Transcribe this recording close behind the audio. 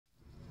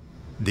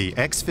The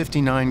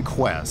X-59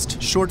 Quest,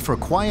 short for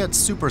Quiet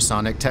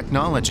Supersonic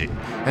Technology,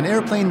 an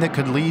airplane that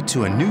could lead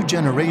to a new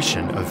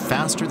generation of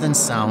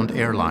faster-than-sound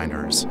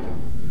airliners.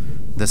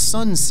 The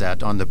sun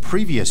set on the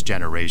previous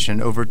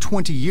generation over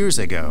 20 years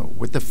ago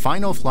with the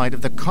final flight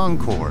of the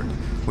Concorde,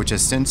 which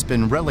has since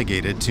been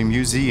relegated to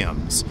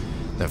museums.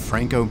 The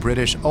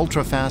Franco-British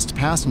ultra-fast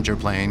passenger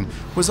plane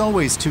was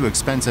always too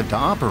expensive to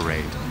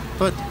operate,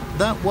 but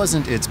that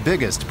wasn't its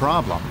biggest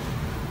problem.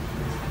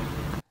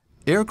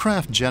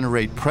 Aircraft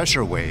generate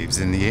pressure waves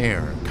in the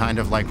air, kind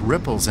of like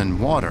ripples in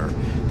water,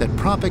 that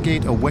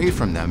propagate away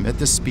from them at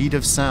the speed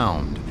of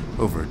sound,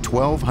 over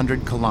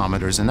 1,200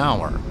 kilometers an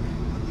hour.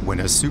 When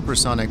a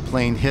supersonic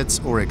plane hits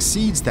or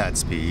exceeds that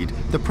speed,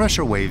 the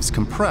pressure waves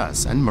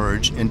compress and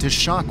merge into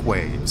shock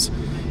waves.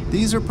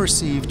 These are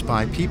perceived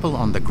by people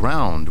on the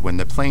ground when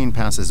the plane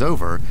passes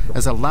over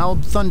as a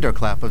loud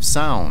thunderclap of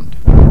sound,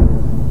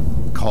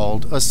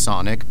 called a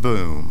sonic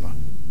boom.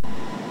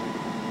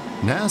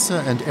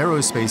 NASA and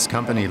aerospace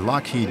company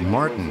Lockheed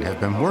Martin have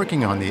been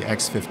working on the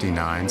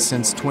X-59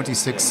 since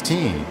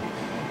 2016.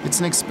 It's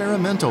an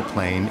experimental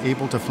plane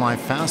able to fly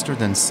faster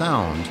than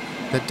sound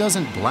that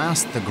doesn't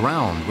blast the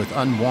ground with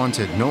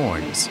unwanted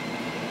noise.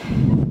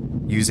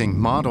 Using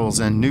models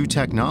and new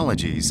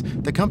technologies,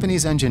 the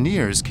company's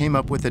engineers came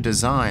up with a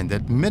design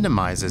that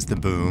minimizes the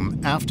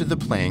boom after the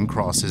plane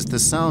crosses the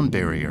sound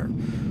barrier.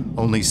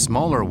 Only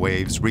smaller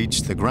waves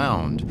reach the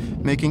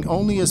ground, making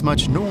only as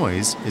much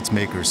noise, its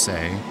makers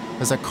say,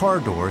 as a car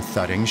door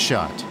thudding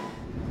shut.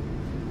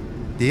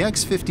 The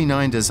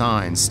X-59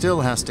 design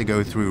still has to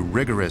go through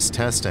rigorous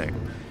testing.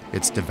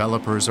 Its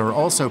developers are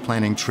also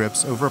planning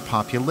trips over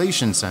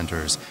population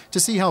centers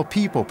to see how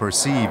people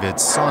perceive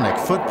its sonic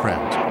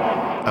footprint.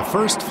 A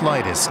first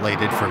flight is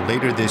slated for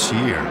later this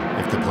year.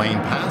 If the plane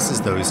passes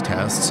those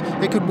tests,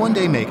 it could one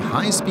day make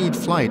high-speed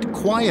flight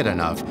quiet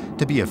enough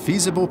to be a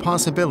feasible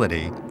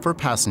possibility for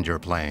passenger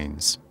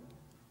planes.